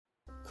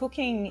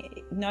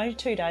cooking, no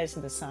 2 days are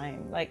the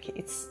same. Like,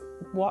 it's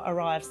what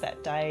arrives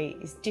that day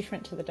is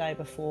different to the day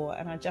before,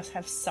 and I just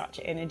have such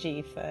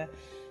energy for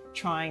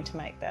trying to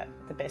make that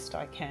the best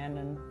I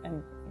can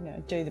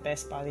and do the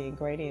best by the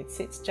ingredients.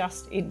 It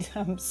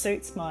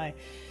suits my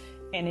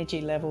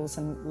energy levels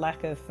and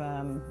lack of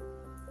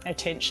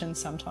attention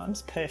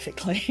sometimes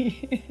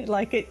perfectly.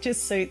 Like, it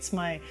just suits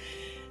my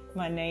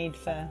need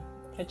for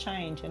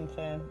change and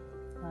for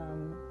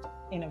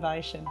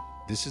innovation.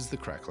 This is The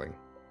Crackling.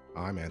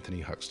 I'm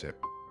Anthony Huckstep.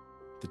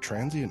 The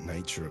transient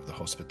nature of the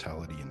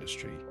hospitality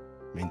industry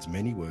means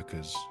many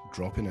workers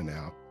drop in and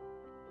out,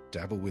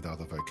 dabble with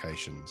other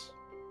vocations,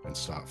 and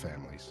start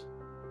families.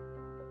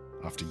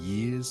 After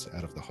years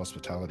out of the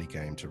hospitality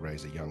game to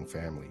raise a young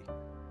family,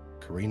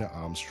 Karena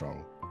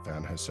Armstrong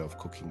found herself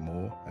cooking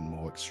more and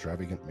more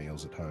extravagant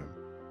meals at home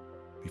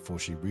before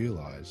she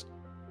realised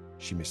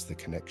she missed the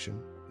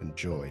connection and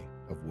joy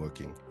of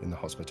working in the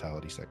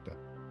hospitality sector.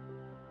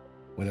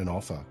 When an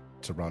offer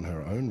to run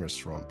her own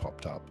restaurant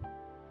popped up,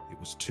 it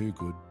was too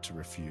good to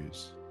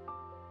refuse.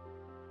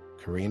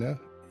 Karena,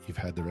 you've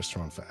had the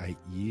restaurant for 8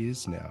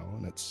 years now,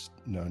 and it's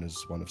known as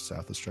one of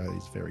South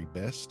Australia's very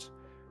best.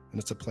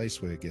 And it's a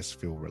place where guests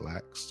feel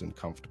relaxed and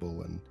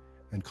comfortable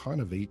and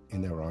kind of eat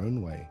in their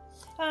own way.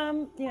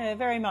 Yeah,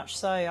 very much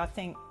so. I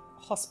think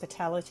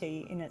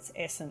hospitality in its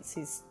essence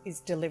is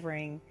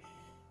delivering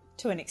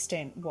to an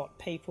extent what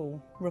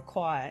people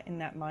require in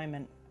that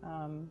moment.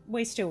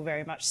 We still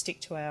very much stick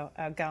to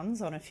our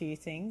guns on a few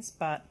things,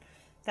 but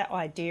that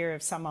idea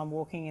of someone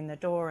walking in the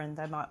door and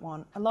they might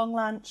want a long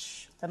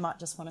lunch, they might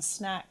just want a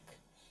snack,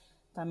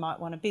 they might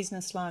want a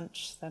business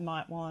lunch, they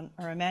might want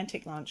a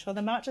romantic lunch, or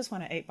they might just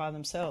want to eat by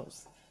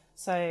themselves.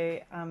 So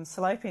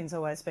Salopian's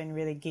always been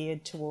really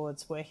geared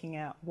towards working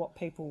out what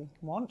people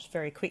want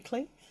very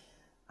quickly,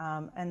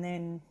 and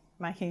then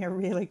making a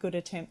really good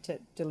attempt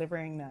at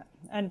delivering that.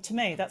 And to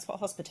me, that's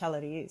what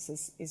hospitality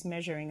is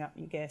measuring up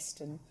your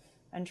guest and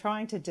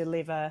trying to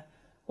deliver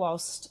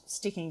whilst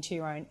sticking to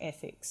your own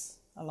ethics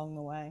along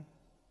the way.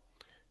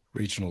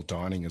 Regional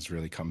dining has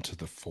really come to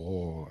the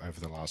fore over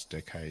the last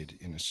decade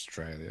in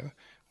Australia.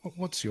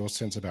 What's your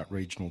sense about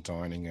regional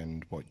dining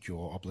and what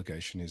your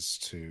obligation is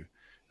to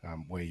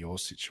where you're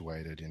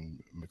situated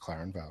in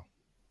McLaren Vale?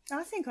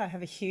 I think I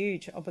have a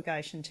huge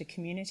obligation to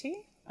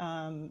community,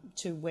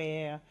 to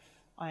where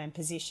I am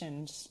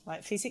positioned,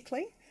 like,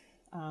 physically.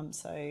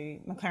 So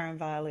McLaren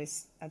Vale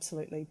is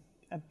absolutely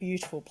a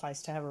beautiful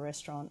place to have a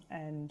restaurant,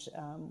 and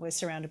we're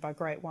surrounded by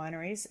great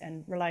wineries,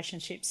 and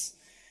relationships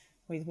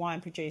with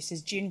wine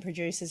producers, gin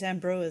producers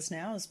and brewers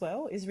now as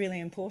well is really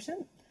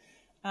important.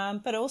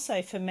 But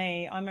also for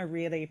me, I'm a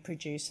really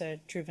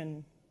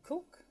producer-driven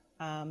cook.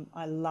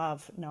 I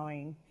love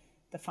knowing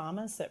the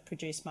farmers that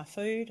produce my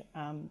food.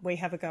 We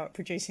have a go at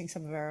producing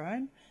some of our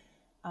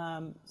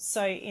own.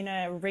 So in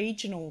a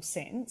regional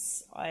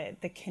sense,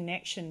 the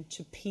connection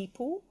to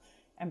people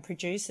and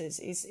producers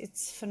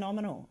it's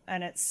phenomenal,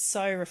 and it's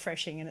so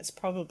refreshing, and it's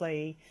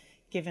probably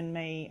given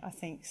me, I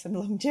think, some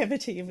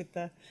longevity with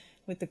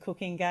the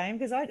cooking game,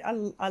 because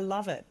I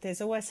love it.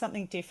 There's always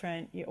something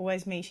different. You're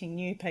always meeting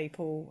new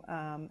people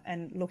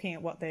and looking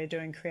at what they're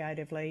doing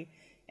creatively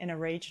in a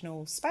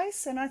regional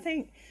space. And I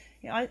think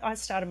I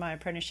started my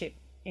apprenticeship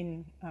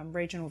in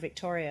regional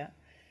Victoria,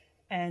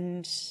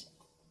 and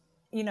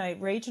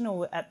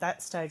regional at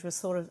that stage was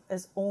sort of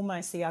as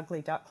almost the ugly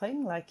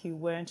duckling, like you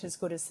weren't as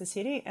good as the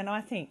city. And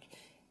I think,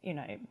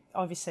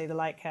 obviously the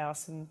Lake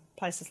House and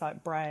places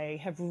like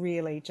Bray have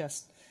really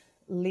just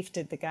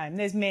lifted the game.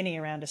 There's many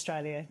around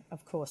Australia,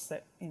 of course,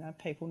 that,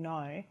 people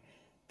know.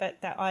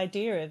 But that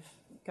idea of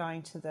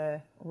going to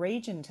the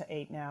region to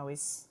eat now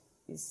is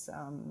it's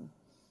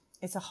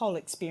a whole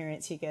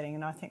experience you're getting,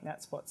 and I think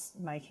that's what's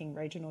making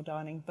regional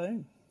dining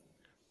boom.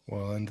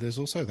 Well, and there's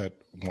also that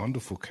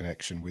wonderful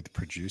connection with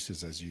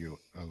producers, as you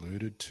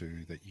alluded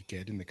to, that you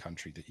get in the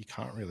country that you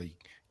can't really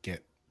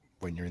get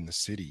when you're in the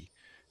city.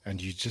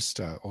 And you just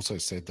also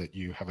said that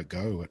you have a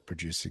go at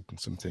producing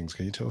some things.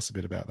 Can you tell us a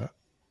bit about that?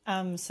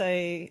 So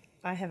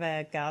I have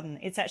a garden.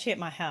 It's actually at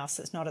my house.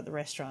 It's not at the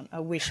restaurant. I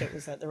wish it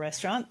was at the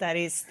restaurant. That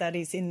is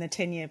in the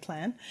 10-year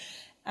plan.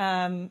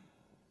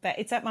 But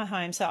it's at my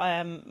home. So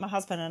my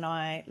husband and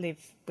I live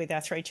with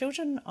our 3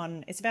 children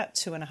on, it's about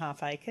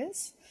 2.5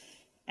 acres.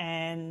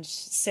 And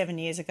 7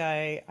 years ago,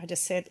 I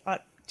just said,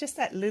 just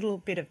that little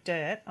bit of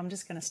dirt, I'm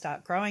just going to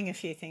start growing a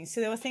few things.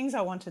 So there were things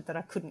I wanted that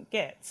I couldn't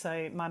get.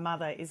 So my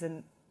mother is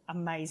an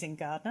amazing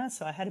gardener,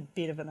 so I had a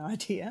bit of an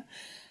idea.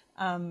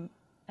 And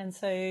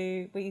so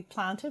we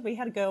planted. We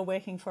had a girl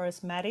working for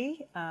us,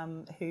 Maddie,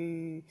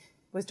 who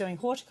was doing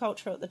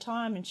horticulture at the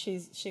time, and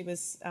she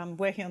was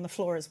working on the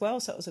floor as well.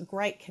 So it was a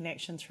great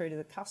connection through to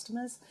the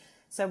customers.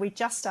 So we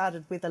just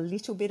started with a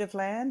little bit of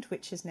land,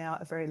 which is now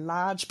a very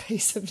large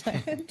piece of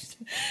land.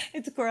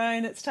 It's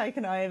grown, it's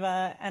taken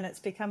over, and it's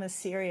become a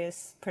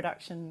serious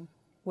production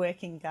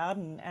working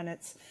garden. And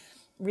it's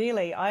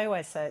really, I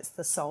always say it's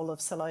the soul of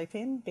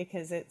Salopian,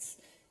 because it's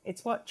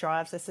what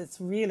drives us.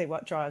 It's really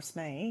what drives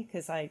me,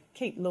 because I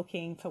keep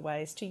looking for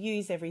ways to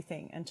use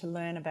everything and to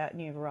learn about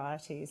new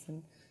varieties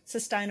and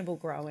sustainable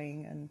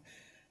growing.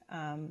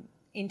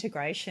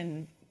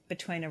 integration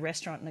between a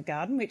restaurant and a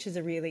garden, which is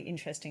a really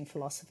interesting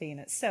philosophy in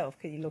itself,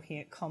 because you're looking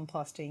at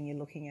composting, you're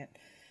looking at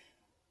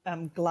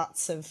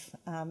gluts of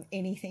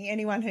anything.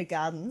 Anyone who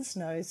gardens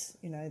knows,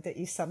 that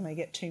you suddenly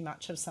get too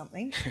much of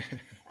something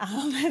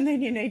and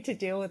then you need to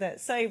deal with it.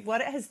 So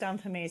what it has done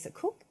for me as a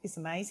cook is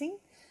amazing.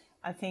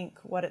 I think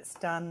what it's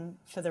done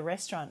for the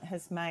restaurant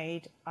has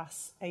made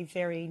us a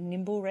very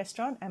nimble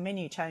restaurant. Our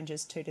menu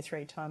changes 2 to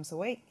 3 times a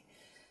week.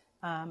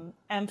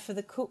 And for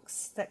the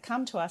cooks that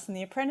come to us and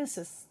the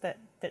apprentices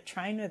that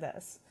train with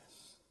us,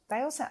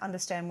 they also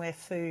understand where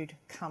food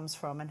comes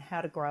from and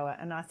how to grow it.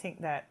 And I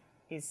think that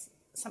is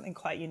something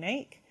quite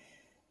unique.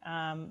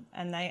 And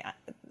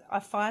I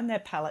find their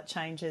palate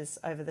changes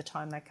over the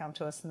time they come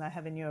to us, and they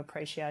have a new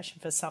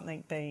appreciation for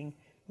something being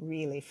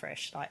really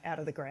fresh, like out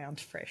of the ground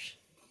fresh.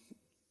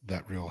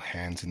 That real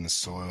hands in the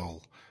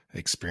soil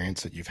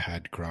experience that you've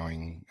had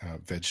growing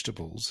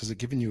vegetables, has it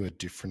given you a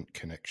different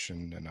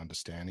connection and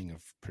understanding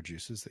of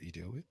producers that you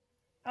deal with?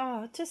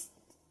 Oh, just,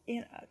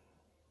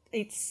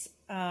 it's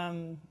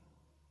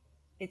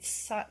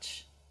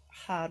such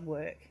hard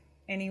work.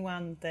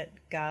 Anyone that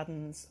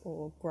gardens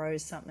or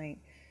grows something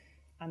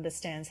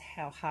understands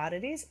how hard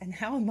it is and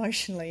how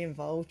emotionally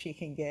involved you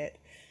can get.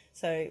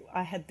 So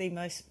I had the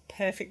most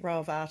perfect row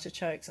of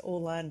artichokes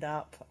all lined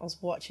up. I was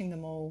watching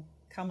them all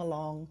come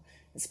along.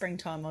 It's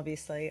springtime,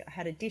 obviously. I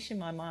had a dish in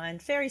my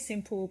mind, very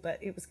simple, but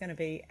it was going to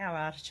be our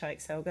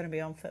artichokes. They were going to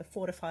be on for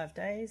 4 to 5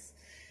 days.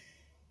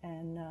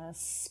 And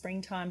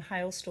springtime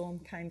hailstorm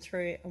came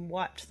through and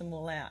wiped them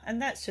all out.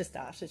 And that's just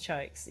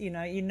artichokes.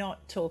 You're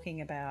not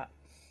talking about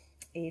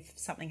if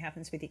something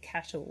happens with your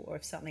cattle or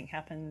if something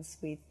happens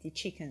with your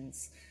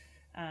chickens.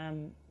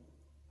 The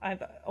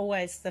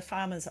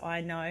farmers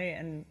I know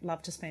and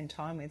love to spend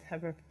time with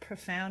have a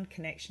profound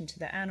connection to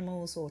the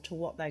animals or to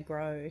what they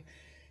grow.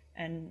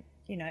 And,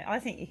 I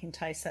think you can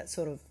taste that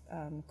sort of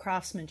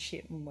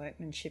craftsmanship and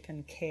workmanship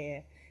and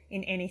care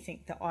in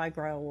anything that I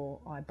grow or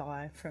I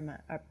buy from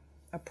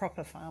a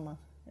proper farmer,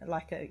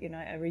 like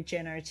a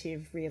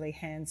regenerative, really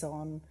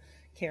hands-on,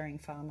 caring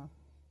farmer.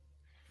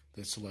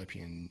 The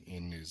Salopian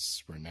Inn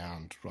is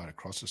renowned right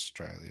across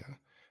Australia,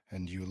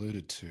 and you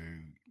alluded to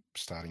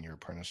starting your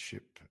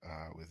apprenticeship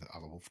with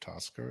Ala Wolf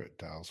Tasker at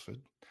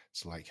Dalesford.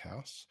 It's a lake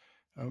house.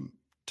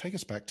 Take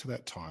us back to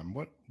that time.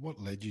 What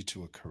led you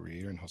to a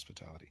career in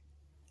hospitality?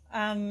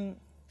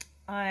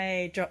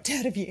 I dropped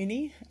out of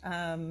uni.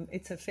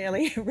 It's a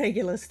fairly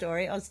regular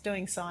story. I was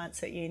doing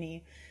science at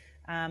uni.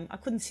 I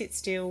couldn't sit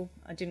still.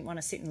 I didn't want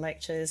to sit in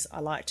lectures. I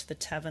liked the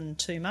tavern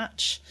too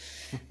much,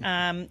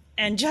 and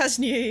just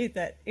knew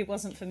that it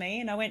wasn't for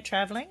me. And I went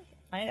travelling.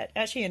 I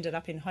actually ended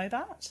up in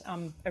Hobart.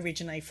 I'm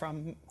originally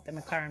from the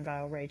McLaren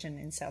Vale region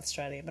in South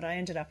Australia, but I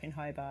ended up in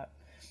Hobart.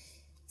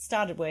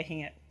 Started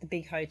working at the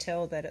big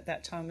hotel that at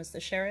that time was the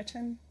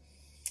Sheraton.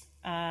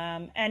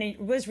 And it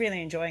was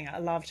really enjoying it. I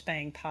loved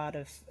being part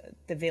of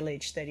the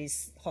village that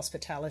is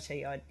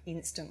hospitality. I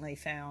instantly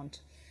found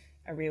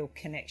a real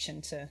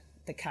connection to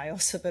the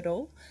chaos of it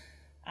all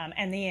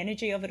and the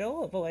energy of it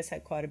all. I've always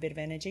had quite a bit of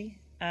energy.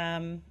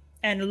 And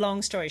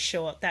long story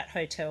short, that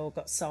hotel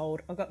got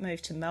sold. I got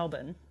moved to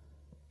Melbourne.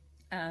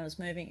 I was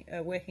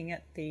working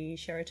at the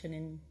Sheraton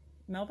in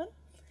Melbourne.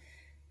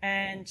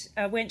 And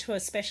I went to a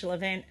special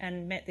event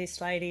and met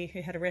this lady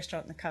who had a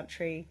restaurant in the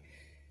country.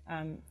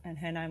 And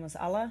her name was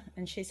Alla,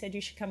 and she said, you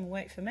should come and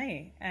work for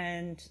me.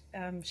 And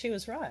she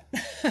was right.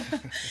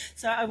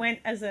 So I went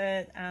as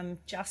a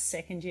just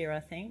second year,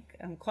 I think,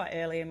 quite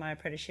early in my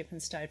apprenticeship,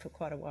 and stayed for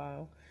quite a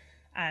while.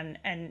 And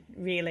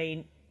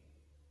really,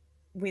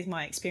 with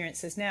my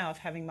experiences now of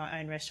having my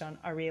own restaurant,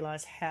 I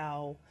realised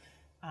how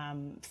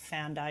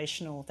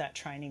foundational that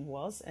training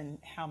was and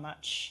how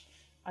much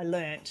I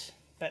learnt,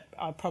 but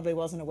I probably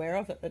wasn't aware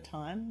of at the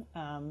time,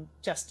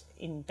 just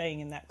in being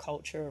in that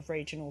culture of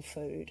regional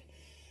food.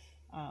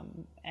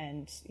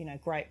 And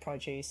great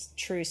produce,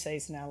 true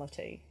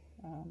seasonality,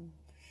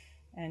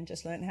 and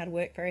just learned how to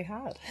work very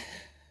hard.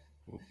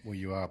 Well,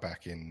 you are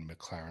back in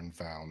McLaren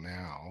Vale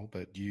now,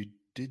 but you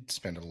did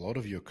spend a lot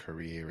of your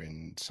career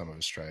in some of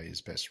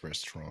Australia's best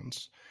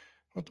restaurants.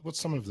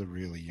 What's some of the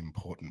really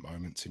important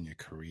moments in your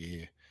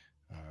career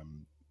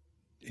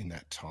in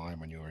that time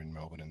when you were in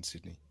Melbourne and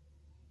Sydney?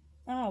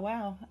 Oh,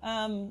 wow.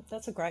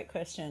 That's a great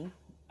question.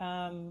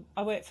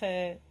 I worked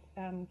for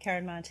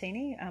Karen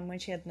Martini when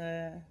she had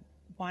the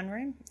wine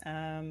room,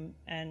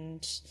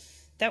 and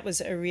that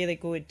was a really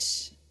good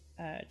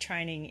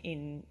training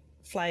in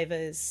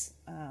flavours,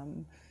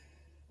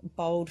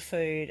 bold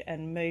food,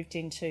 and moved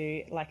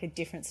into like a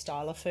different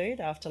style of food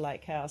after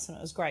Lake House, and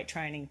it was great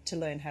training to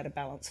learn how to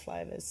balance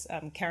flavours.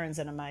 Karen's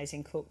an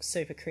amazing cook,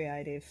 super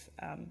creative,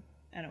 and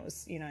it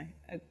was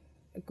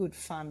a good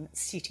fun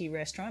city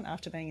restaurant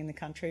after being in the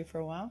country for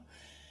a while.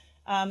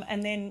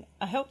 And then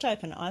I helped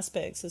open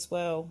Icebergs as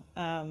well.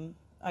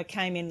 I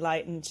came in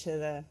late into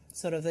the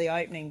sort of the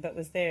opening, but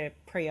was there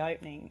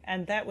pre-opening,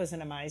 and that was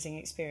an amazing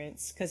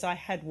experience because I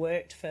had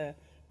worked for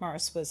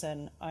Morris, was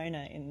an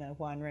owner in the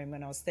wine room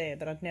when I was there,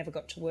 but I'd never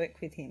got to work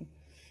with him.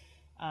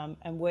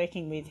 and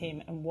working with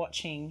him and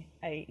watching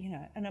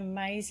an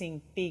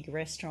amazing big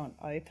restaurant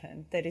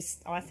open that is,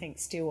 I think,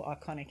 still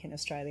iconic in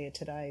Australia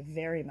today,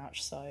 very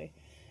much so.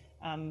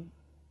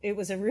 It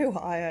was a real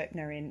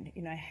eye-opener in,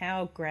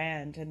 how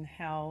grand and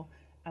how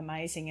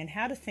amazing and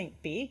how to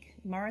think big.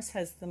 Morris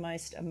has the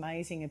most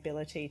amazing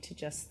ability to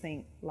just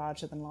think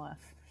larger than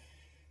life.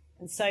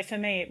 And so for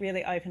me, it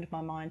really opened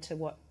my mind to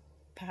what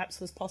perhaps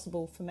was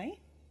possible for me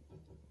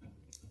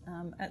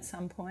at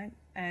some point.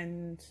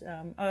 And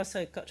I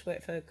also got to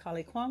work for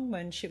Kylie Kwong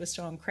when she was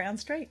still on Crown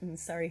Street in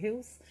Surrey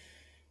Hills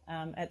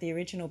at the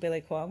original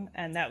Billy Kwong.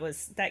 And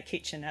that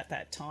kitchen at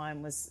that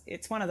time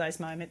it's one of those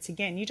moments,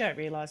 again, you don't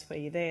realise where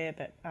you're there,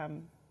 but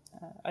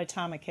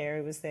Otama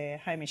Carey was there,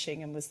 Hamish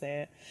Ingham was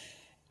there,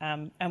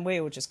 and we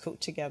all just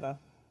cooked together.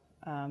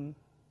 And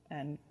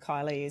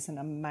Kylie is an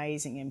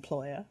amazing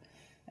employer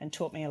and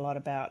taught me a lot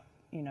about,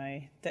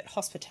 that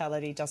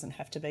hospitality doesn't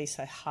have to be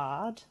so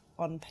hard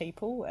on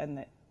people, and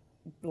that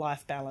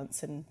life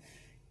balance and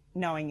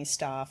knowing your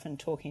staff and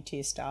talking to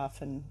your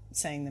staff and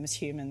seeing them as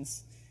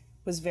humans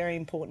was very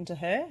important to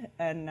her.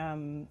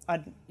 And,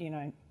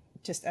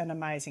 just an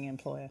amazing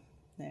employer.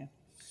 Yeah.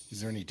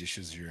 Is there any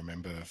dishes you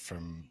remember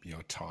from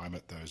your time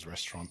at those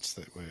restaurants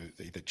that were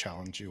either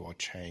challenged you or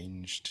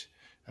changed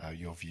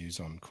your views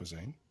on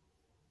cuisine?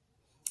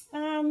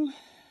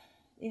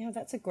 Yeah,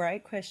 that's a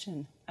great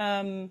question.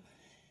 I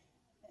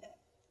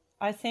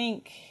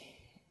think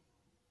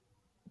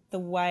the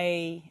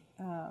way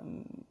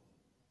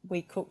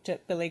we cooked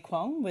at Billy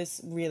Kwong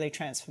was really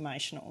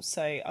transformational.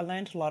 So I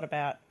learned a lot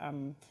about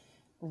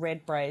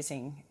red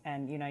braising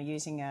and,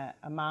 using a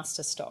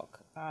master stock.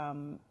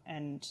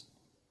 And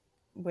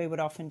we would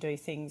often do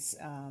things,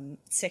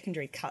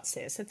 secondary cuts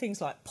there. So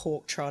things like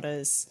pork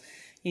trotters,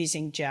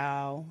 using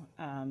jowl,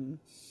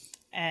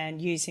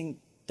 and using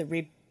the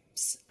ribs.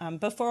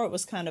 Before it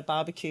was kind of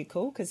barbecue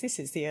cool, because this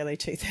is the early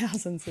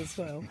 2000s as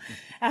well.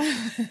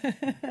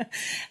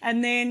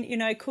 And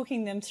then,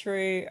 cooking them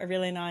through a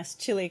really nice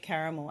chili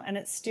caramel. And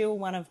it's still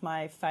one of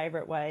my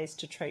favourite ways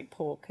to treat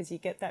pork, because you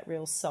get that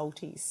real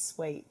salty,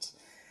 sweet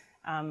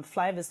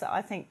flavours that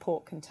I think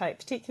pork can take,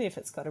 particularly if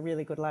it's got a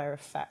really good layer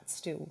of fat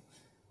still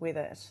with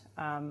it.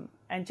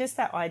 And just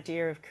that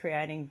idea of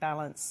creating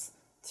balance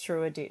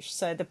through a dish.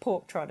 So the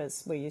pork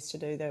trotters we used to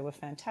do, they were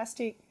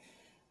fantastic.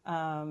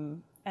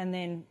 And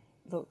then,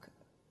 look,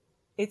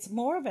 it's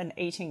more of an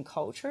eating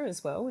culture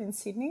as well in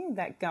Sydney,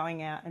 that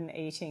going out and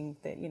eating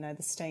the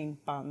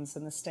steamed buns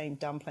and the steamed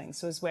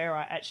dumplings was where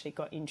I actually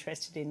got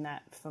interested in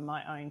that for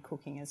my own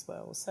cooking as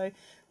well. So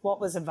what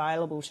was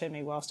available to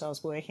me whilst I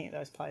was working at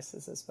those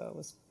places as well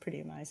was pretty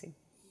amazing.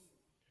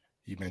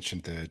 You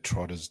mentioned the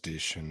trotters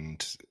dish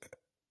and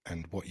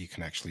what you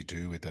can actually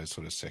do with those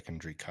sort of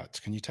secondary cuts.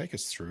 Can you take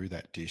us through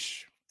that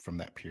dish from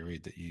that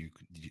period that you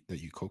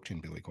cooked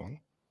in Billy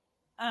Kwong?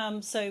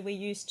 So we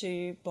used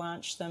to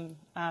blanch them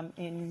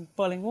in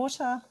boiling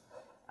water,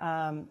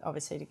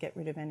 obviously to get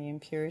rid of any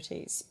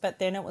impurities. But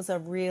then it was a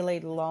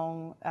really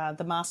long,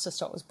 the master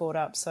stock was brought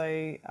up,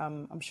 so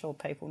I'm sure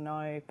people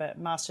know, but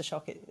master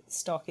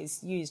stock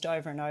is used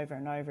over and over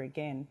and over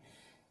again.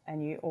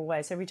 And you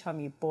always, every time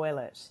you boil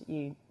it,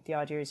 the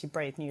idea is you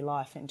breathe new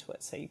life into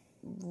it. So you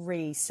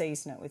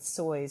re-season it with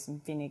soys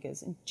and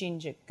vinegars and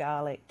ginger,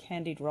 garlic,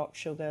 candied rock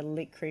sugar,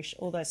 licorice,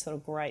 all those sort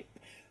of great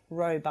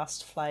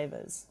robust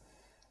flavours.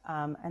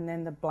 And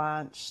then the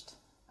blanched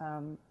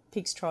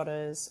pig's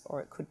trotters,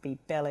 or it could be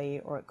belly,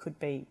 or it could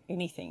be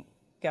anything,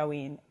 go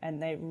in,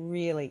 and they're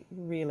really,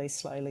 really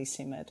slowly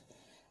simmered.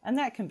 And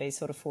that can be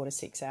sort of 4 to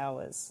 6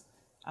 hours.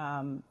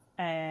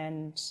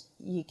 And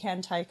you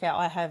can take out,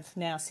 I have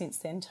now since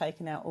then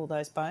taken out all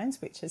those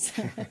bones, which is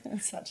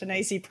such an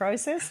easy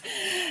process,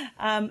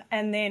 and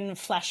then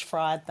flash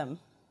fried them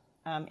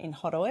in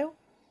hot oil,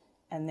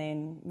 and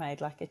then made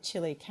like a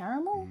chili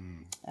caramel,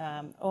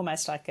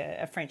 almost like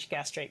a French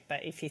gastrique,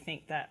 but if you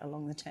think that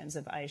along the terms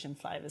of Asian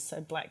flavours,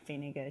 so black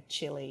vinegar,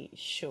 chili,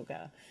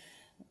 sugar,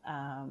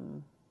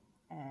 and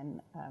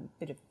a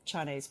bit of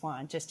Chinese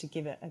wine, just to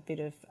give it a bit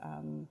of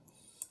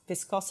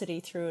viscosity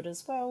through it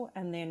as well,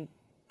 and then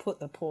put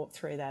the pork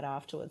through that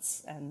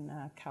afterwards and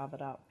carve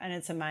it up. And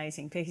it's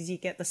amazing because you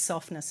get the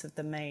softness of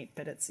the meat,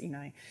 but it's,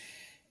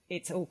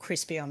 it's all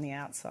crispy on the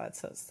outside,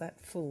 so it's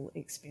that full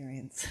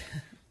experience.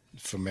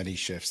 For many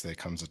chefs, there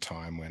comes a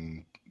time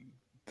when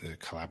the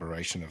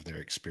collaboration of their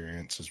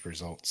experiences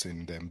results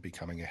in them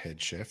becoming a head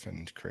chef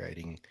and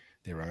creating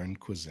their own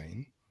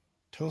cuisine.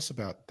 Tell us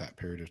about that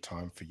period of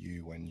time for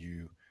you when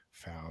you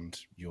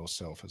found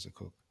yourself as a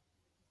cook.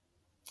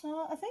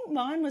 I think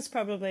mine was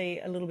probably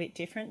a little bit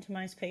different to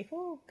most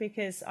people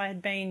because I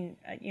had been,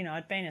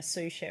 I'd been a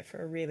sous chef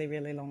for a really,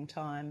 really long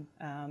time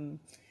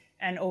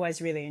and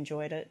always really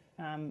enjoyed it.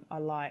 I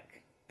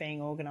like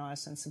being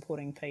organised and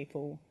supporting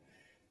people.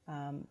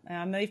 And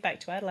I moved back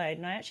to Adelaide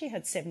and I actually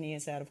had 7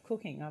 years out of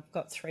cooking. I've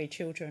got 3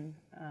 children.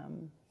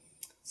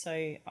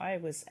 So I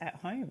was at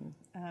home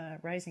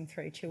raising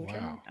 3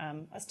 children. Wow.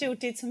 I still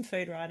did some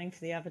food writing for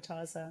the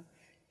Advertiser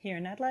here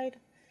in Adelaide.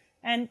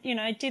 And,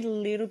 I did a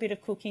little bit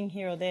of cooking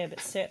here or there, but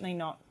certainly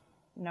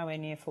nowhere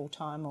near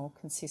full-time or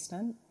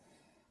consistent.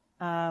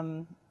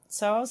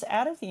 So I was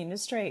out of the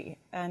industry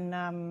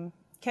and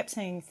kept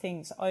seeing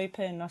things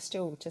open. I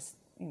still just,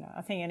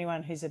 I think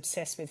anyone who's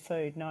obsessed with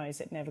food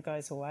knows it never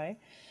goes away.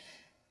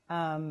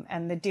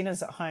 And the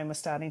dinners at home were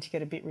starting to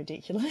get a bit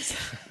ridiculous.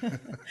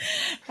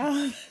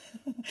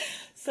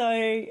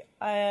 So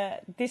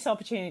this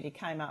opportunity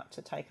came up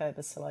to take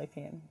over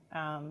Salopian.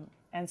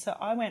 And so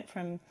I went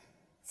from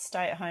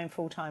stay-at-home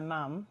full-time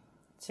mum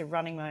to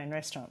running my own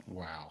restaurant.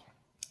 Wow.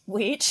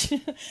 Which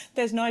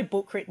there's no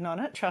book written on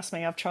it. Trust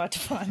me, I've tried to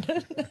find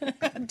it.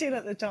 I did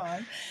at the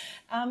time.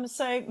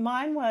 So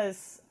mine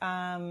was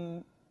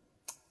that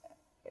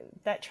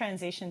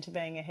transition to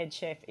being a head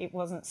chef. It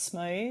wasn't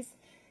smooth.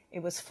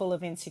 It was full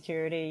of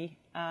insecurity.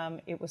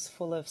 It was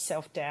full of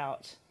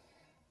self-doubt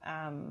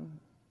and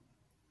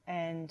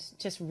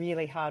just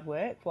really hard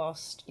work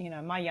whilst,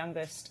 my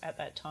youngest at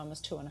that time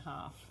was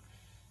 2.5,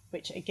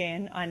 which,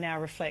 again, I now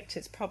reflect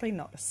it's probably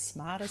not the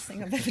smartest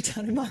thing I've ever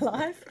done in my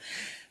life.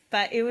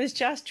 But it was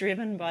just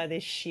driven by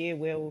this sheer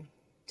will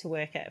to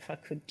work out if I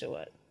could do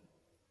it.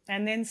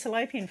 And then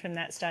Salopian from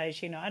that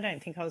stage, I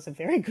don't think I was a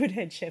very good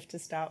head chef to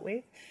start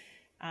with.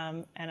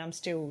 And I'm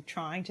still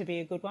trying to be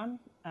a good one,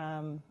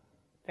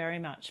 very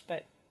much.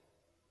 But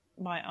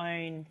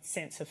my own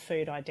sense of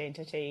food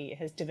identity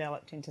has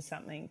developed into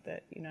something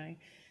that,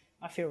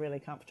 I feel really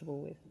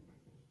comfortable with.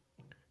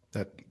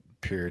 That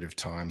period of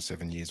time,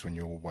 7 years when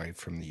you're away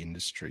from the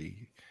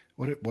industry,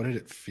 what did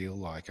it feel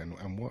like and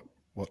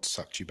what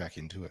sucked you back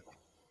into it?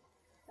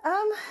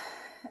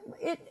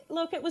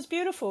 It was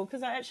beautiful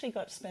because I actually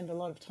got to spend a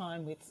lot of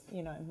time with,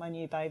 my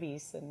new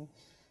babies and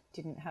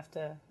didn't have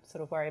to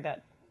sort of worry about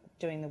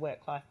doing the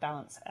work-life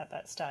balance at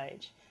that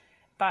stage.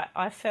 But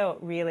I felt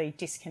really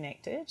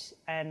disconnected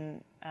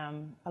and,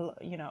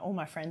 all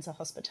my friends are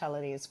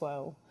hospitality as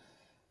well,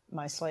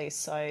 mostly.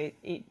 So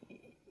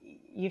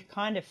you've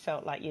kind of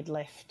felt like you'd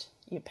left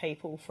your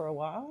people for a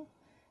while.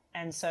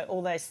 And so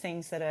all those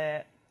things that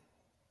are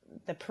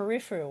the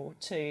peripheral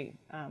to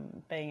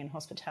being in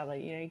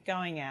hospitality,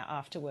 going out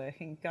after work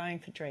and going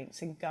for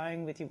drinks and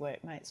going with your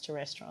workmates to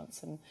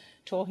restaurants and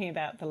talking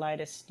about the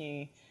latest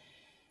new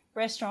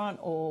restaurant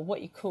or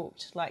what you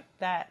cooked, like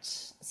that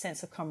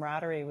sense of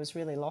camaraderie was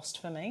really lost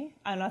for me.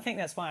 And I think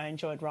that's why I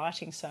enjoyed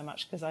writing so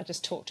much, because I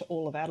just talked to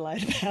all of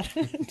Adelaide about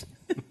it.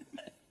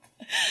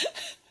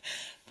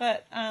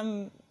 But,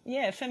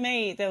 for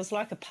me, there was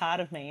like a part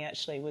of me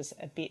actually was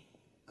a bit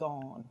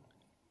gone.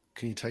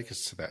 Can you take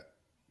us to that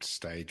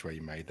stage where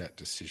you made that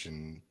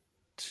decision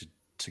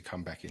to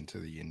come back into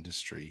the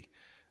industry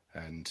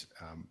and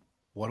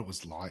what it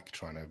was like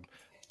trying to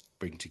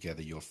bring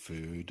together your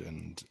food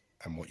and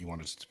what you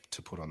wanted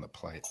to put on the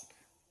plate?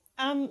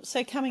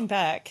 So coming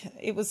back,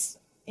 it was,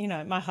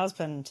 my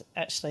husband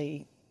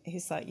actually,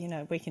 he's like,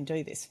 we can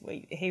do this.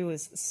 He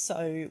was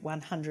so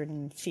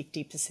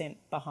 150%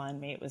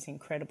 behind me. It was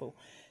incredible.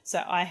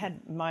 So I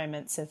had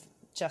moments of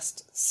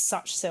just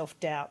such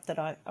self-doubt that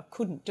I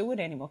couldn't do it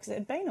anymore because it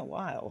had been a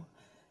while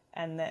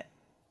and that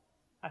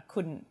I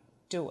couldn't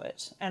do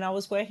it. And I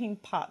was working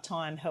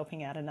part-time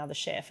helping out another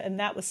chef, and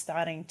that was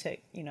starting to,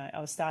 I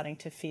was starting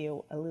to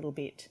feel a little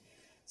bit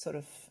sort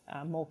of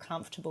more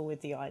comfortable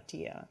with the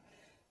idea.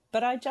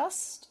 But I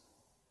just,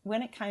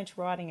 when it came to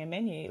writing a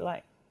menu,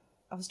 like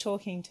I was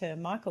talking to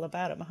Michael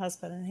about it, my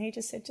husband, and he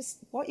just said, just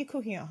what you're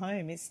cooking at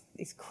home is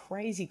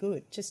crazy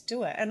good. Just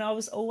do it. And I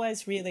was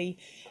always really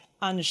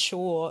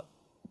unsure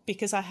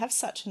because I have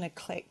such an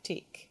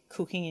eclectic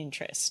cooking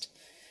interest.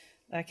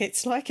 Like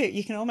it's like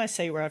you can almost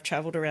see where I've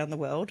travelled around the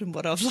world and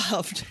what I've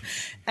loved.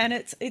 And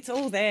it's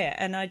all there.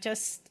 And I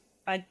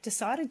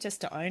decided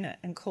just to own it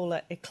and call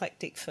it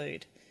eclectic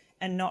food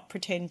and not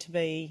pretend to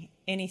be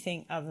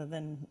anything other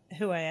than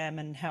who I am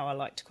and how I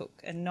like to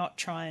cook and not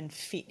try and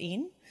fit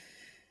in.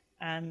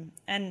 And,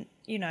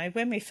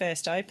 when we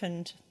first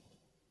opened,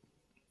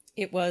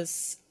 it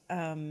was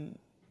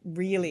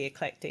really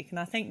eclectic. And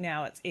I think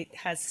now it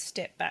has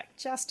stepped back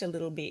just a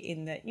little bit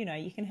in that,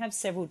 you can have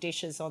several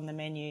dishes on the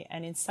menu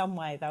and in some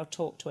way they'll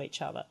talk to each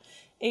other.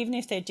 Even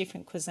if they're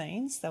different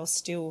cuisines, they'll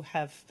still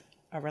have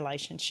a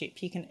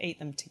relationship. You can eat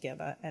them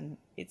together and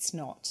it's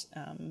not,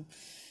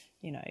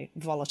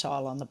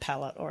 volatile on the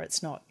palate, or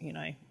it's not,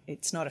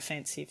 it's not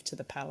offensive to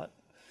the palate.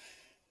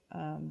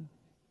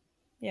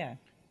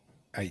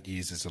 8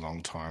 years is a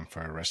long time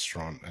for a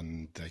restaurant,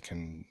 and they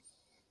can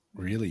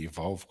really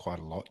evolve quite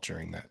a lot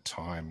during that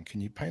time.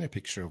 Can you paint a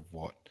picture of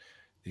what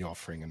the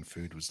offering and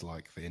food was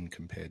like then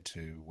compared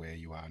to where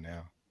you are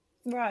now?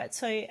 Right.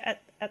 So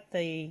at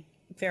the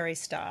very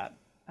start,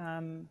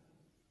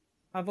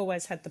 I've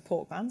always had the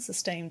pork buns, the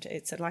steamed.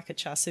 It's like a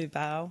char siu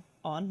bao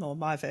on, or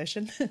my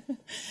version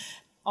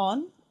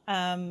on,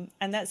 and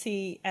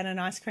an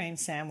ice cream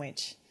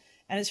sandwich.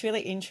 And it's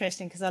really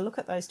interesting because I look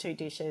at those two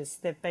dishes.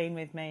 They've been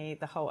with me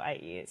the whole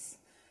 8 years,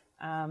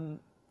 and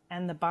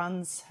the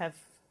buns have,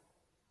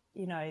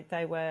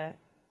 they were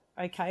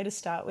okay to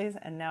start with,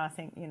 and now I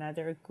think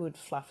they're a good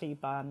fluffy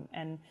bun.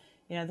 And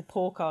the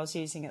pork I was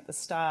using at the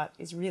start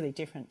is really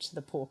different to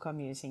the pork I'm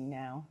using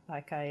now.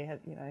 Like I have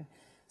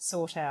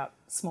sought out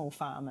small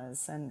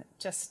farmers and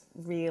just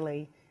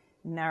really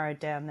narrowed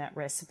down that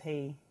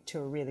recipe to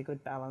a really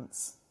good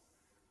balance.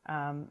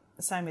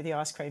 Same with the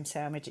ice cream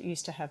sandwich. It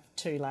used to have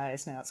 2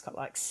 layers. Now it's got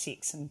like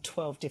 6 and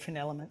 12 different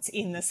elements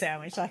in the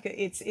sandwich. Like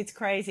it's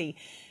crazy,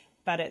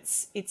 but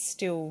it's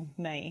still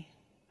me.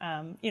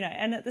 And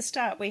at the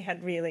start we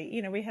had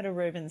we had a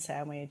Reuben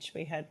sandwich,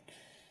 we had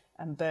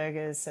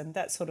burgers and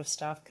that sort of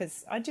stuff,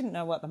 because I didn't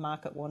know what the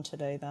market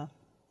wanted either.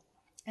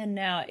 And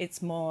now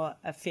it's more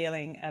a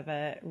feeling of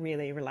a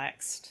really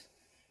relaxed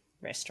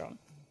restaurant.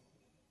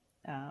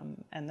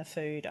 And the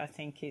food, I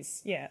think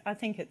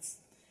it's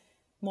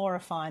more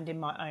refined in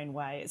my own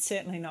way. It's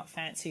certainly not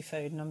fancy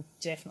food, and I'm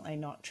definitely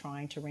not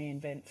trying to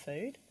reinvent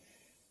food.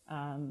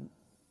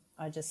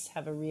 I just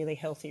have a really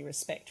healthy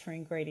respect for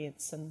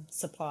ingredients and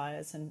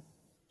suppliers, and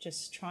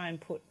just try and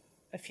put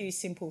a few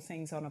simple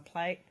things on a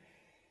plate.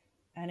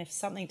 And if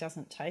something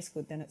doesn't taste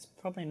good, then it's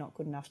probably not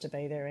good enough to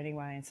be there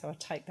anyway. And so I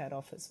take that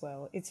off as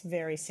well. It's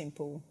very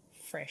simple,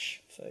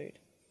 fresh food.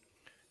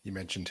 You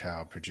mentioned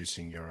how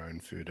producing your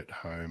own food at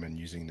home and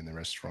using it in the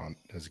restaurant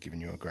has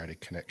given you a greater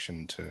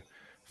connection to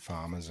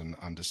farmers and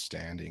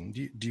understanding.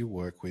 Do you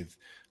work with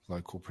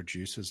local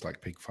producers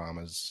like pig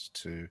farmers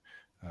to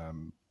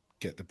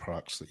get the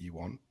products that you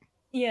want?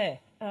 Yeah,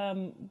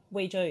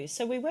 we do.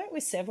 So we work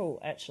with several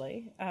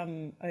actually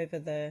over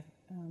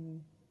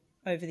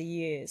the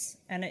years,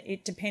 and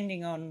it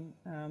depending on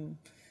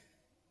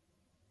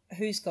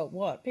who's got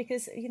what,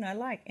 because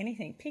like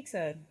anything, pigs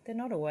they're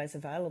not always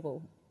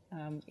available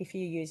if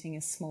you're using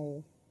a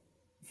small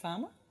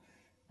farmer.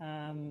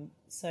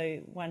 So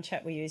one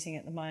chap we're using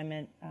at the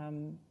moment,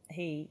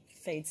 he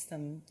feeds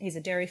them. He's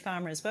a dairy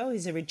farmer as well.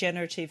 He's a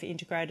regenerative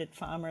integrated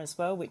farmer as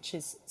well, which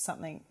is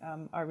something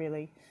I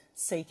really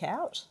seek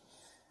out.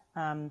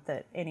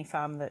 That any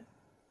farm that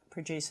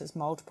produces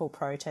multiple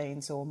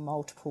proteins or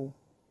multiple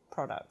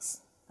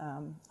products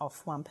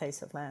off one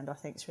piece of land, I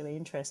think is really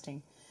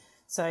interesting.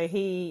 So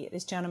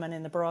this gentleman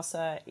in the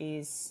Barossa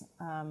is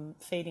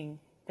feeding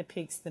the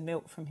pigs the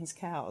milk from his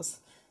cows.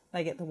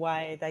 They get the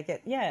whey,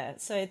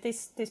 so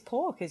this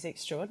pork is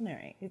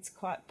extraordinary. It's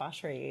quite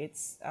buttery.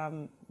 It's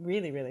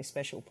really, really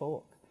special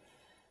pork.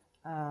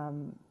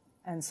 And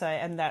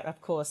that,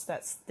 of course,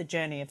 that's the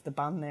journey of the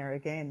bun there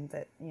again,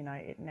 that,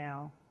 it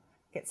now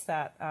gets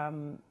that.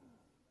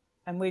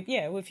 And we've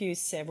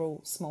used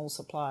several small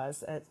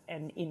suppliers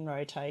and in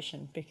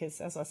rotation,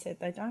 because, as I said,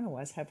 they don't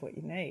always have what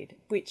you need,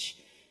 which,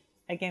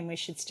 again, we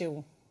should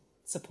still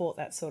support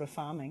that sort of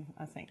farming,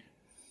 I think.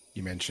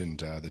 You mentioned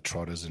the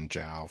trotters and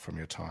jowl from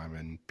your time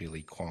in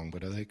Billy Kwong,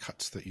 but are there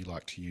cuts that you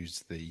like to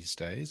use these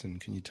days? And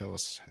can you tell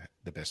us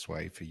the best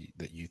way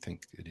that you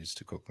think it is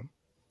to cook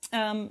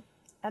them?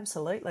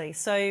 Absolutely.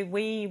 So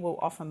we will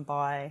often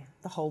buy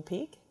the whole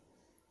pig,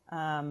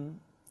 and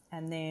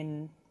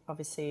then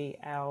obviously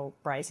our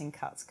braising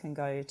cuts can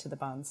go to the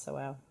buns, so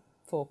our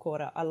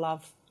 4/4. I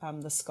love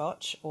the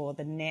Scotch, or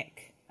the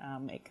neck,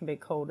 it can be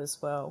called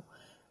as well.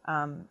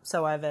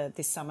 So over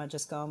this summer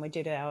just gone, we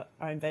did our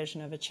own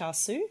version of a char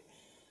siu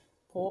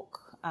pork,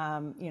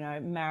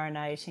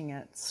 marinating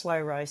it, slow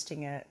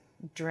roasting it,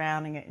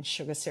 drowning it in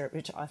sugar syrup,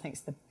 which I think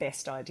is the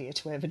best idea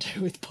to ever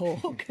do with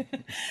pork.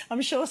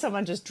 I'm sure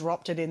someone just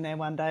dropped it in there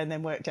one day and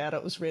then worked out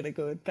it was really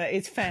good, but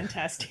it's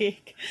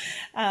fantastic.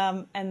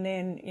 And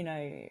then,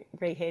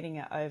 reheating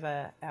it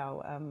over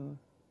our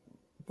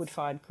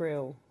wood-fired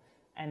grill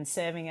and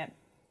serving it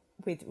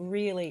with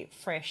really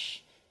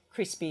fresh,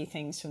 crispy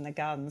things from the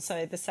garden.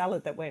 So the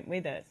salad that went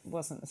with it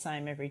wasn't the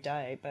same every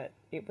day, but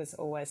it was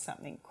always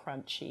something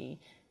crunchy,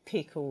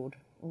 pickled,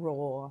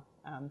 raw,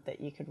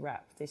 that you could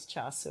wrap this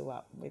char siu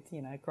up with,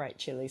 great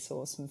chilli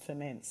sauce and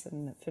ferments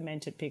and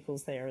fermented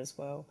pickles there as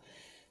well.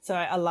 So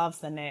I love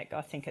the neck.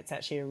 I think it's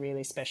actually a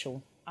really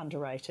special,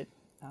 underrated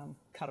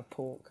cut of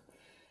pork.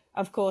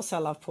 Of course, I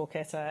love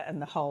porchetta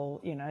and the whole,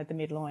 the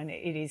midloin.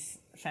 It is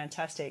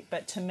fantastic.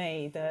 But to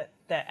me, the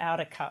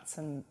outer cuts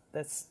and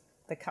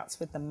the cuts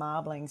with the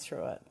marbling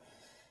through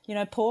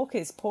it, pork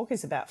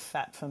is about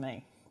fat for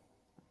me.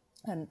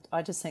 And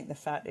I just think the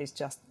fat is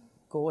just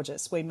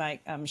gorgeous. We make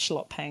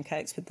shallot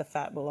pancakes with the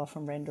fat. We'll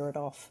often render it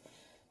off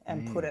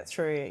and put it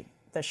through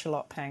the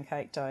shallot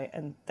pancake dough,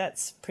 and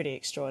that's pretty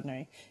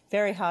extraordinary.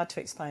 Very hard to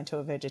explain to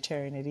a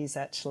vegetarian it is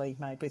actually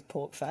made with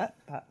pork fat,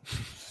 but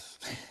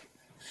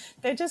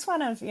they're just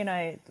one of,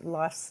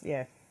 life's,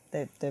 they're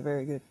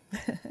very good.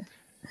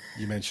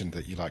 You mentioned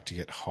that you like to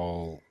get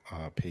whole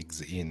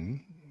pigs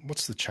in.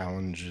 What's the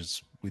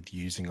challenges with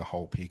using a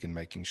whole pig and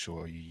making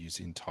sure you use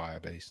the entire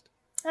beast?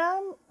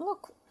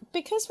 Look,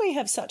 because we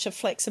have such a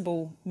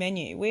flexible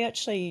menu, we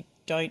actually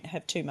don't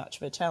have too much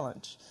of a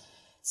challenge.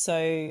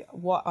 So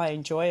what I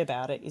enjoy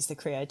about it is the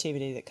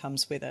creativity that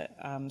comes with it.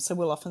 So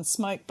we'll often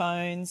smoke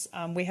bones.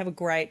 We have a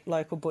great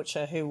local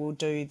butcher who will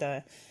do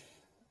the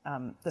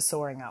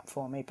sawing up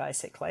for me,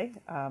 basically,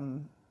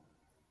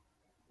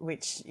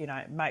 which,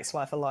 makes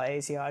life a lot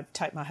easier. I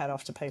take my hat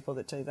off to people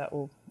that do that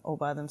all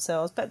by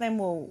themselves. But then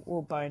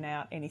we'll bone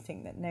out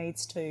anything that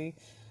needs to.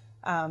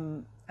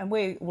 And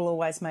we will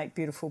always make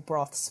beautiful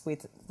broths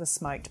with the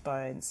smoked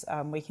bones.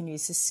 We can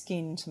use the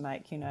skin to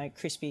make,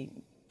 crispy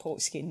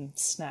pork skin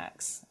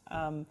snacks.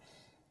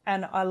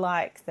 And I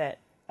like that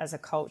as a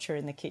culture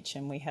in the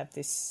kitchen, we have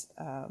this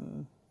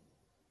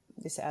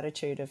this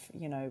attitude of,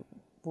 you know,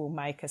 we'll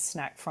make a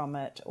snack from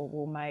it, or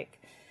we'll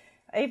make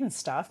even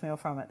staff meal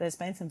from it. There's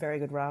been some very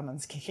good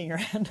ramens kicking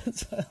around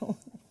as well.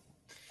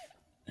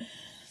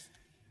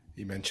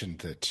 You mentioned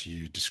that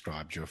you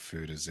described your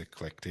food as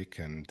eclectic,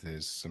 and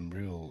there's some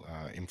real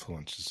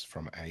influences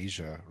from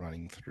Asia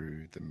running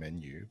through the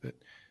menu. But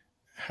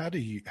how do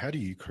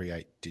you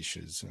create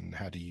dishes, and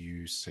how do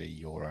you see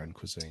your own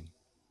cuisine?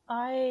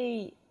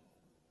 I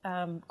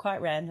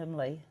quite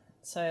randomly.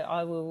 So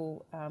I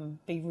will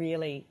be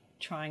really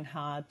trying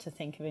hard to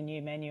think of a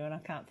new menu, and I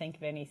can't think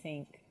of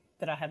anything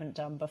that I haven't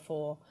done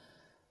before.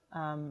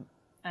 And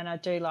I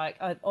do like,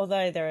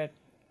 although there are,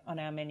 on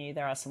our menu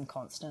there are some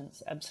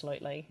constants,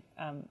 absolutely.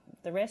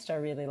 The rest I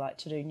really like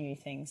to do new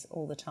things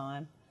all the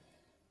time.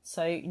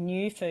 So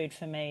new food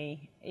for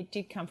me, it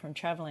did come from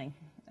travelling.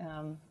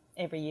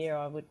 Every year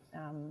I would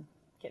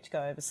get to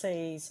go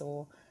overseas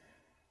or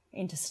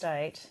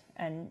interstate,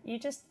 and you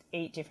just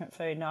eat different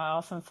food. And I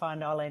often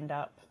find I'll end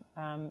up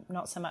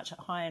not so much at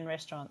high-end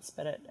restaurants,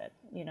 but at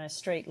you know,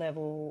 street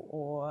level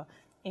or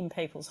in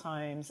people's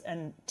homes.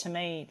 And to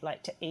me,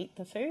 like, to eat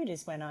the food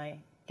is when I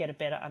get a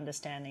better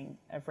understanding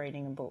of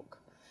reading a book.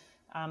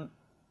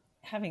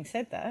 Having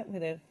said that,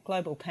 with a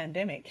global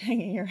pandemic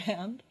hanging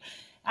around,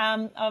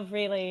 I've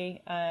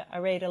really I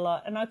read a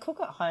lot, and I cook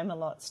at home a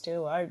lot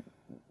still. I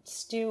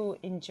still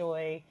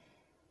enjoy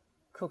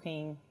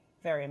cooking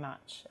very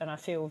much, and I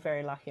feel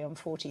very lucky. I'm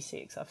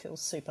 46. I feel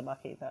super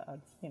lucky that I,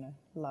 you know,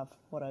 love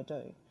what I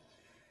do.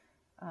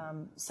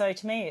 So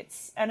to me,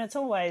 it's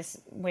always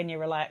when you're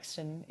relaxed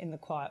and in the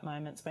quiet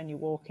moments when you're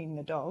walking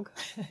the dog,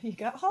 you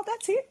go, oh,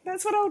 that's it,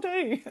 that's what I'll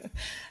do.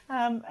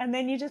 And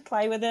then you just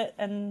play with it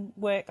and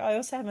work. I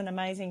also have an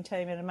amazing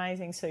team, an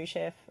amazing sous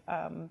chef.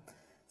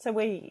 So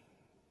we,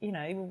 you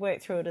know, we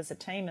work through it as a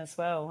team as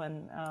well,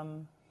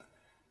 and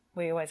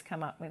we always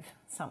come up with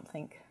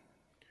something.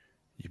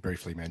 You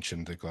briefly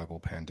mentioned the global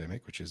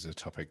pandemic, which is a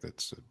topic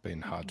that's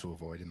been hard to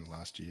avoid in the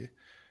last year.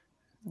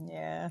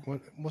 Yeah.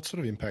 What sort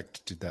of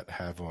impact did that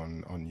have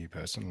on you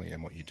personally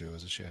and what you do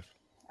as a chef?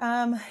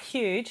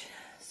 Huge.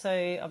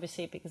 So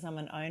obviously, because I'm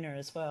an owner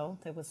as well,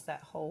 there was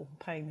that whole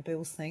paying the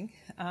bills thing.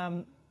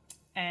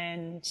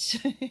 And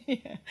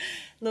yeah.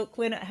 Look,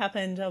 when it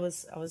happened, I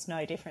was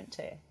no different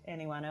to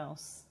anyone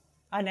else.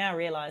 I now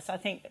realise, I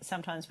think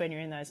sometimes when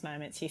you're in those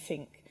moments, you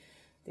think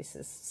this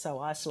is so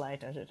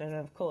isolated. And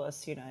of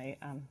course, you know,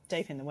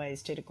 Deep in the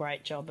Weeds did a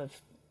great job of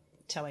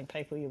telling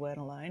people you weren't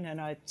alone. And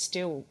I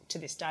still, to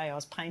this day, I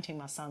was painting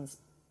my son's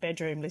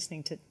bedroom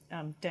listening to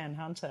Dan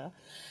Hunter.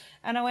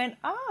 And I went,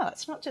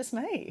 it's not just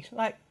me.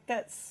 Like,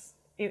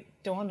 it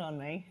dawned on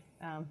me,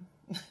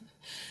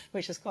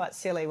 which is quite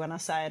silly when I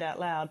say it out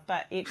loud,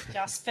 but it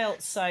just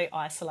felt so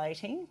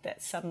isolating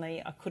that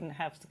suddenly I couldn't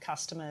have the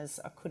customers.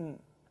 I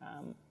couldn't,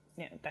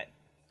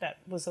 that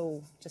was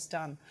all just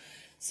done.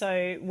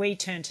 So we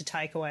turned to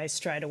takeaways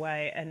straight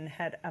away and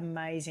had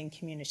amazing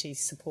community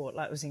support.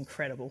 Like, it was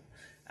incredible.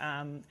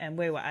 And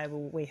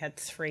we had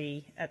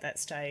 3 at that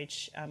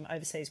stage,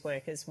 overseas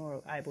workers, and we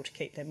were able to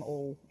keep them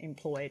all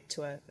employed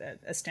to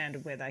a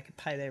standard where they could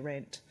pay their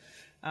rent,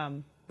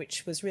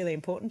 which was really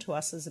important to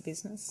us as a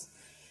business.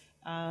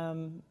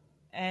 And,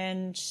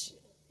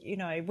 you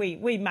know,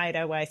 we made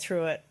our way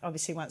through it.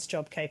 Obviously, once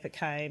JobKeeper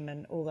came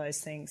and all those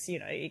things, you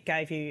know, it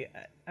gave you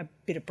a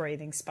bit of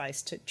breathing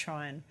space to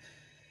try and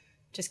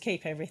just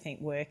keep everything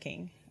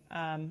working.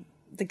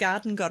 The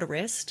garden got a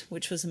rest,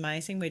 which was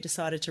amazing. We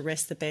decided to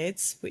rest the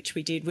beds, which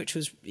we did, which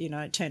was, you know,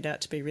 it turned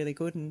out to be really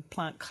good, and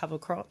plant cover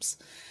crops.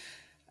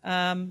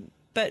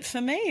 But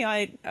for me,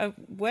 I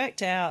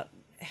worked out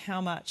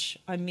how much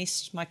I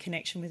missed my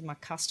connection with my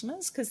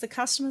customers, because the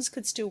customers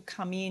could still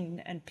come in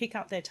and pick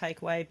up their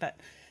takeaway, but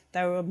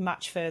they were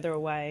much further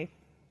away.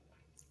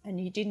 And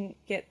you didn't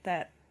get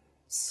that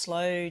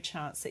slow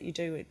chance that you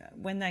do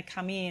when they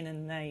come in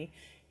and they,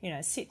 you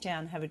know, sit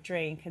down, have a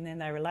drink, and then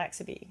they relax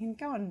a bit. You can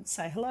go and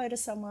say hello to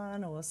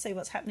someone or see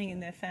what's happening in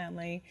their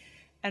family,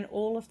 and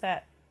all of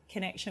that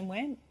connection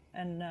went.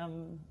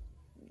 And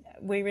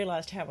we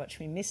realised how much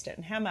we missed it,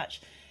 and how much,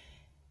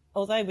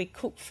 although we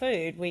cook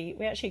food, we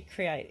actually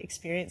create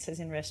experiences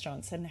in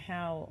restaurants, and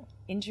how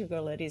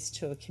integral it is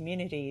to a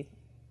community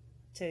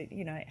to,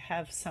 you know,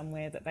 have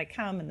somewhere that they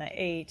come and they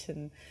eat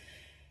and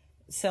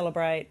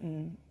celebrate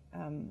and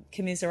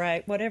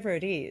commiserate, whatever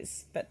it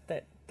is, but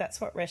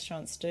that's what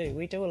restaurants do.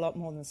 We do a lot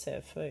more than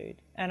serve food.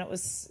 And it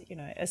was, you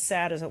know, as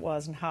sad as it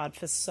was and hard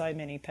for so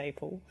many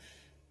people,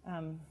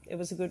 it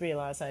was a good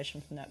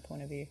realisation from that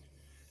point of view.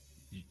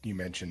 You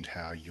mentioned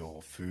how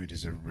your food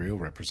is a real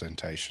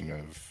representation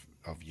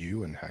of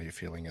you and how you're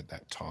feeling at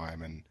that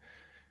time.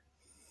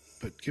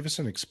 But give us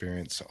an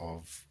experience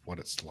of what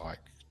it's like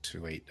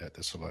to eat at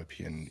the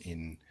Salopian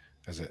Inn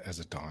as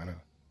a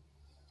diner.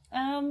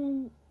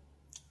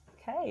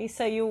 Okay,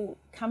 so you'll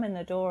come in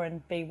the door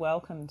and be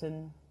welcomed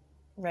and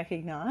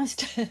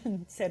recognised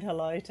and said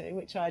hello to,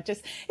 which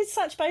it's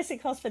such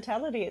basic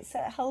hospitality. It's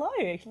hello,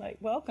 like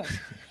welcome.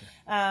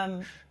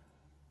 And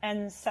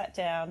sat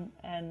down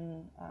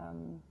and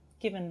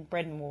given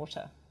bread and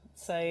water.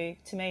 So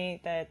to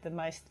me, it's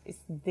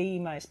the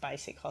most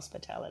basic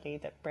hospitality,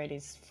 that bread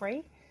is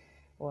free,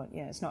 or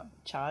it's not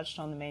charged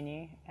on the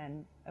menu,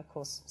 and of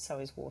course so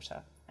is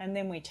water. And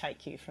then we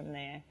take you from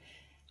there.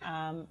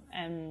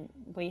 And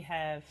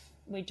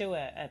we do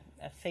a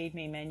feed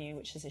me menu,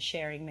 which is a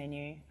sharing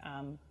menu,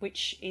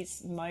 which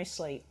is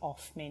mostly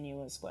off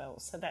menu as well.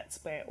 So that's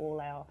where all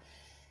our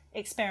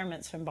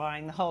experiments from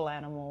buying the whole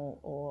animal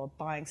or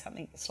buying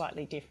something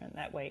slightly different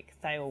that week,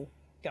 they all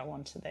go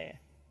onto there.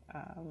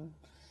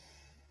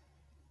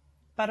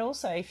 But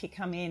also, if you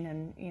come in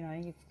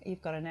and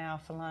you've got an hour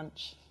for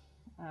lunch,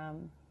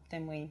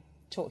 then we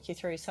talk you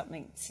through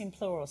something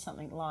simpler or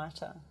something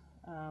lighter.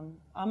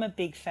 I'm a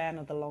big fan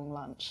of the long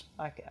lunch.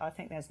 I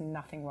think there's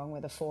nothing wrong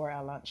with a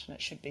 4-hour lunch, and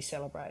it should be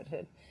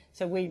celebrated.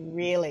 So we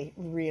really,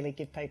 really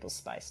give people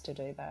space to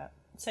do that.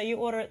 So you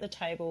order at the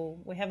table.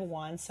 We have a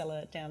wine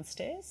cellar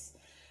downstairs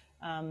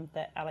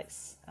that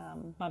Alex,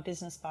 my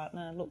business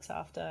partner, looks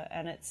after,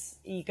 and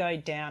you go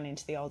down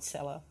into the old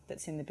cellar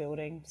that's in the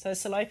building. So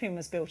Salopian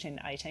was built in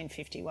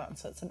 1851,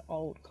 so it's an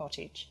old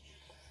cottage.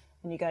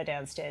 And you go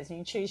downstairs and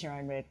you choose your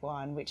own red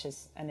wine, which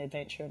is an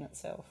adventure in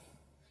itself.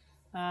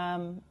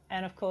 And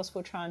of course,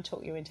 we'll try and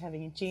talk you into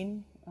having a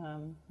gin.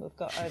 We've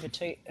got over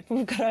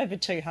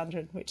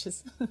 200, which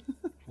is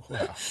wow.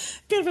 A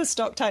bit of a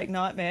stock take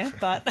nightmare,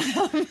 but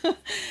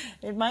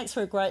it makes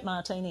for a great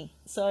martini.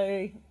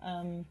 So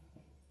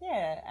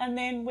and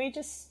then we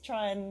just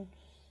try and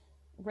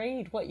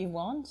read what you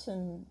want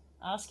and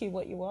ask you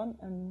what you want,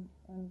 and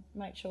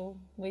make sure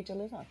we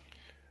deliver.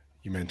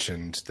 You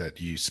mentioned that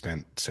you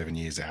spent 7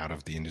 years out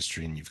of the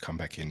industry and you've come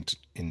back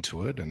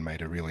into it and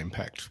made a real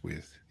impact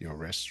with your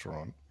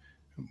restaurant.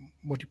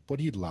 What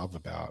do you love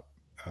about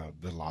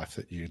the life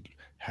that you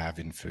have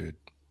in food?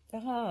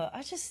 Oh,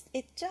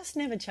 it just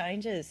never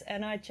changes,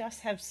 and I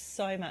just have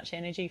so much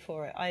energy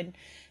for it. I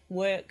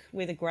work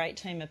with a great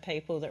team of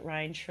people that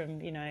range from,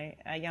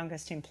 our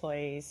youngest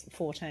employee is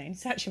 14.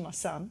 It's actually my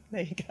son.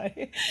 There you go.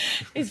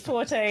 He's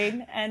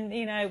 14,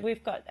 and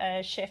we've got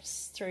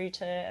chefs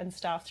and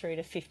staff through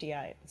to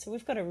 58. So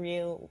we've got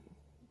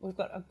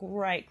a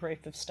great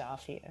group of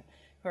staff here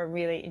who I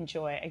really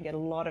enjoy and get a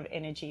lot of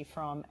energy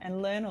from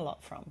and learn a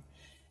lot from.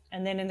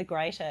 And then in the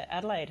greater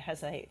Adelaide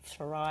has a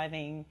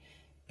thriving,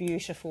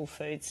 beautiful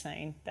food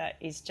scene that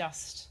is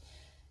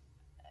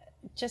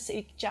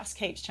it just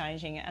keeps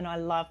changing, and I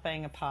love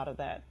being a part of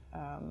that.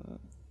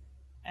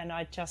 And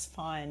I just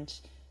find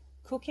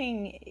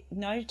cooking,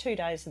 no 2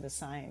 days are the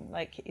same.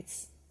 Like,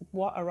 it's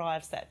what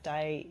arrives that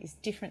day is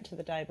different to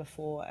the day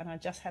before, and I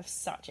just have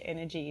such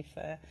energy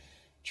for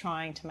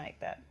trying to make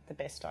that the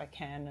best I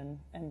can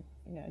and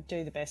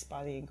do the best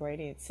by the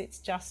ingredients. It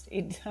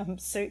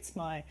suits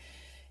my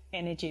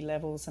energy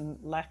levels and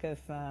lack of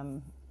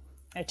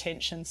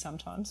attention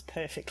sometimes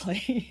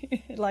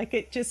perfectly. Like,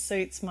 it just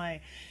suits my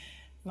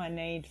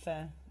need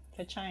for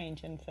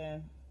change and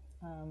for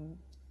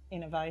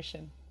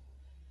innovation.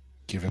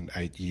 Given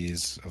 8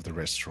 years of the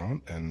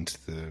restaurant and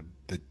the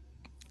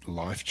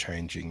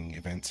life-changing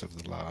events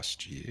of the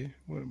last year,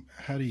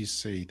 how do you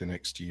see the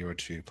next year or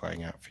two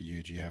playing out for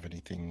you? Do you have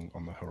anything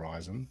on the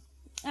horizon?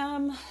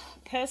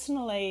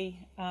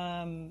 Personally,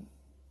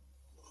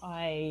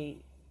 I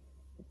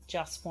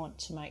just want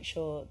to make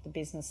sure the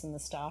business and the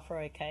staff are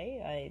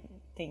okay. I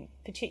think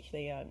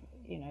particularly,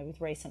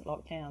 with recent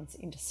lockdowns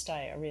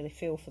interstate, I really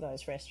feel for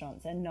those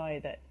restaurants and know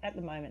that at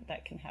the moment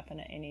that can happen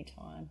at any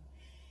time.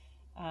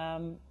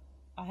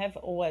 I have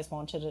always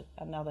wanted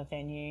another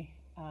venue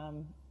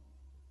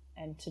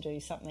and to do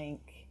something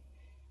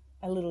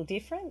a little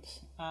different,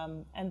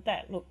 and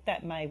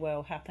that may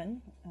well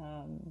happen.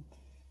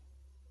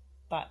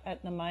 But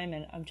at the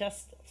moment, I'm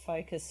just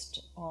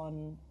focused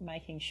on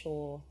making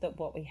sure that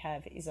what we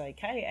have is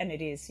okay, and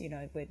it is.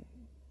 We're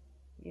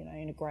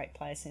in a great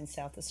place in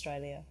South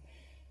Australia,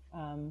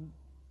 and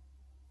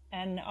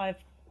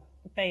I've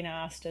been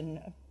asked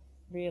and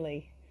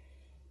really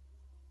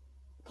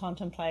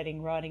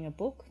contemplating writing a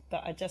book,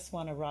 but I just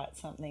want to write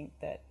something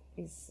that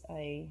is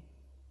a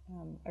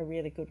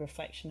really good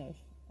reflection of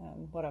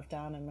what I've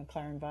done in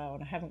McLaren Vale,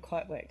 and I haven't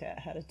quite worked out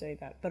how to do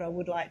that, but I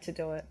would like to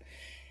do it.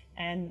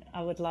 And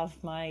I would love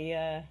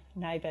my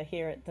neighbour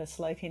here at the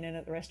Salopian Inn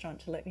at the restaurant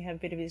to let me have a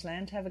bit of his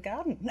land to have a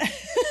garden.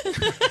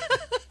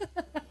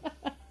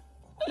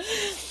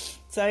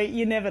 So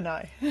you never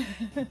know.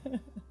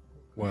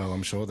 Well,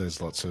 I'm sure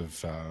there's lots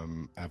of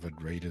avid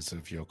readers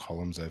of your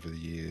columns over the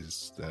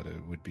years that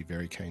would be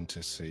very keen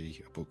to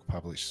see a book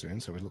published soon.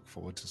 So we look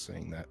forward to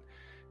seeing that.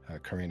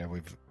 Karena,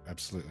 we've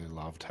absolutely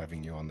loved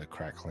having you on the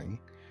Crackling.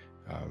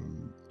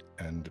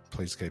 And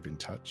please keep in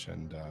touch,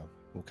 and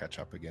we'll catch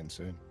up again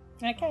soon.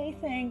 Okay,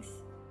 thanks.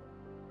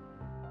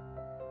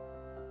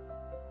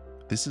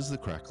 This is The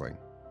Crackling,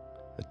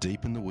 a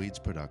Deep in the Weeds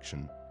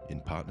production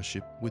in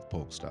partnership with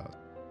Porkstar.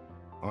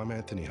 I'm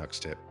Anthony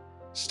Huckstep.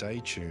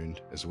 Stay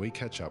tuned as we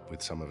catch up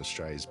with some of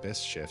Australia's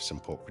best chefs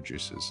and pork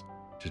producers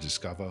to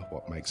discover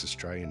what makes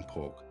Australian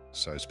pork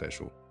so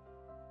special.